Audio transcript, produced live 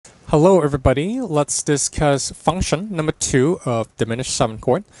Hello everybody, let's discuss function number 2 of diminished 7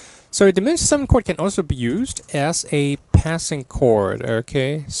 chord. So a diminished 7 chord can also be used as a passing chord,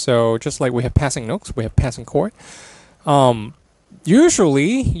 okay? So just like we have passing notes, we have passing chord.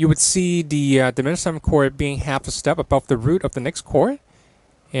 Usually you would see the diminished 7 chord being half a step above the root of the next chord.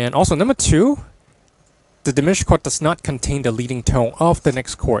 And also number 2, the diminished chord does not contain the leading tone of the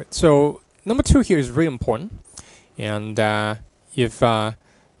next chord. So number 2 here is really important. And if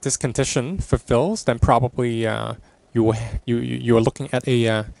this condition fulfills, then probably you are looking at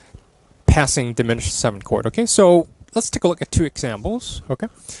a passing diminished 7 chord. Okay, so let's take a look at two examples. Okay,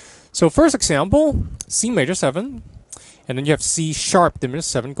 so first example, C major 7, and then you have C sharp diminished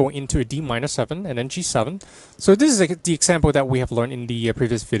 7 going into a D minor 7, and then G7. So this is the example that we have learned in the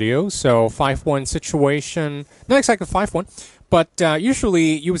previous video. So 5-1 situation, not exactly 5-1, but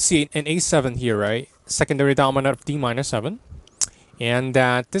usually you would see an A7 here, right? Secondary dominant of D minor 7. And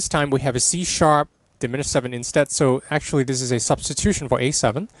this time we have a C sharp diminished 7 instead. So actually this is a substitution for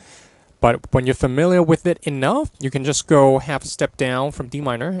A7. But when you're familiar with it enough, you can just go half a step down from D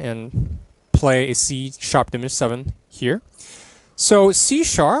minor and play a C sharp diminished 7 here. So C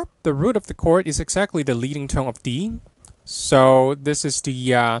sharp, the root of the chord, is exactly the leading tone of D. So this is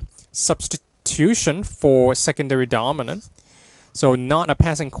the substitution for secondary dominant. So not a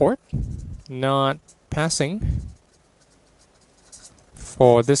passing chord, not passing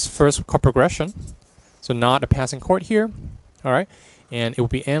for this first chord progression. So not a passing chord here. All right. And it will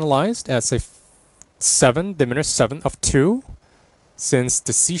be analyzed as a 7 diminished 7 of 2, since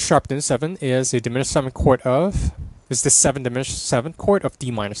the C sharp diminished 7 is a diminished 7 chord of, is the 7 diminished 7 chord of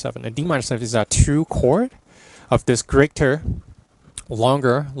D minor 7. And D minor 7 is a 2 chord of this greater,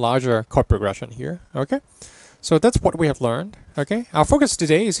 longer, larger chord progression here. Okay. So that's what we have learned. Okay. Our focus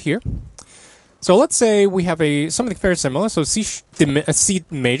today is here. So let's say we have something very similar. So C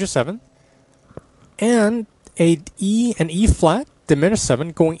major 7 and an E flat diminished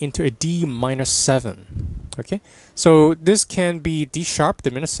 7 going into a D minor 7. Okay, so this can be D sharp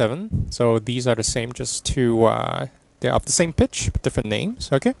diminished 7. So these are the same, just they're of the same pitch but different names.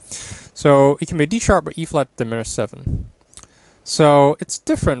 Okay, so it can be D sharp or E flat diminished 7. So it's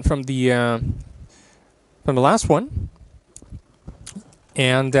different from the last one,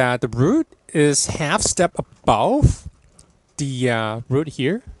 and the root is half step above the root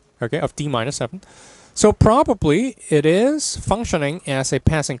here, okay, of D minor 7. So probably it is functioning as a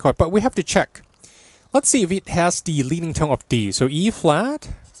passing chord, but we have to check. Let's see if it has the leading tone of D. So E flat,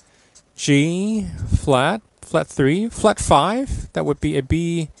 G flat, flat 3, flat 5, that would be a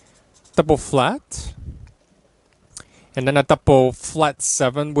B double flat. And then a double flat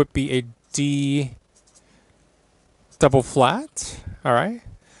 7 would be a D double flat. All right.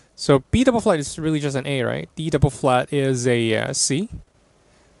 So B double flat is really just an A, right? D double flat is a C.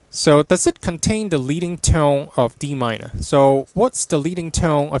 So does it contain the leading tone of D minor? So what's the leading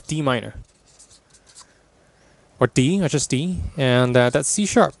tone of D minor? Or D, or just D, and that's C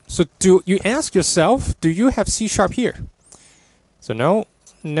sharp. So do you ask yourself, do you have C sharp here? So no,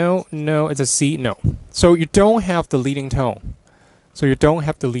 it's a C, no. So you don't have the leading tone. So you don't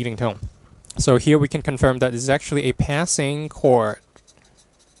have the leading tone. So here we can confirm that it's actually a passing chord.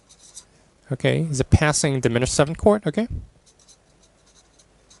 Okay, it's a passing diminished 7 chord, okay?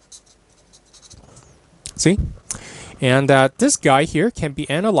 See? And this guy here can be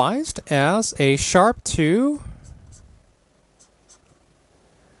analyzed as a sharp 2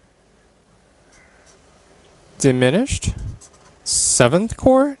 diminished 7th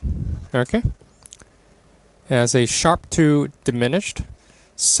chord, okay? As a sharp 2 diminished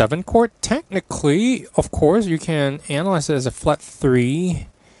 7 chord. Technically, of course, you can analyze it as a flat 3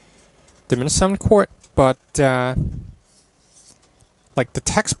 diminished 7 chord, but like the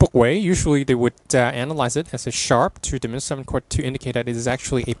textbook way, usually they would analyze it as a sharp 2 diminished 7 chord to indicate that it is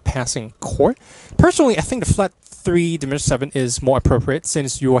actually a passing chord. Personally, I think the flat 3 diminished 7 is more appropriate,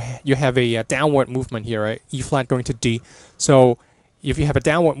 since you have a downward movement here, right? E flat going to D. So if you have a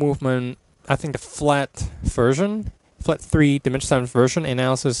downward movement, I think the flat version, flat 3 diminished 7 version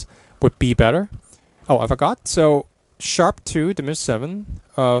analysis would be better. Oh, I forgot. So sharp 2 diminished 7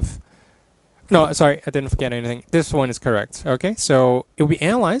 of, no, sorry, I didn't forget anything. This one is correct. Okay, so it will be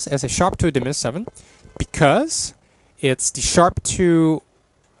analyzed as a sharp 2 diminished 7 because it's the sharp 2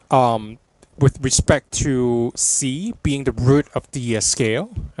 with respect to C being the root of the scale.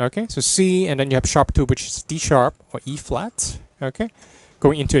 Okay, so C, and then you have sharp 2, which is D sharp or E flat. Okay,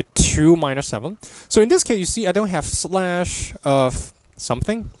 going into a 2 minor 7. So in this case, you see I don't have slash of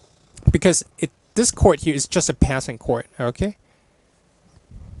something because this chord here is just a passing chord. Okay.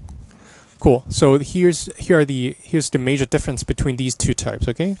 Cool. So here's the major difference between these two types.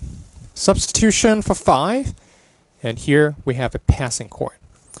 Okay, substitution for 5, and here we have a passing chord.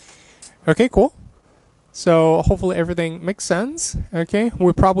 Okay, cool. So hopefully everything makes sense. Okay,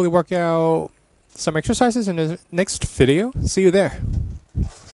 we'll probably work out some exercises in the next video. See you there.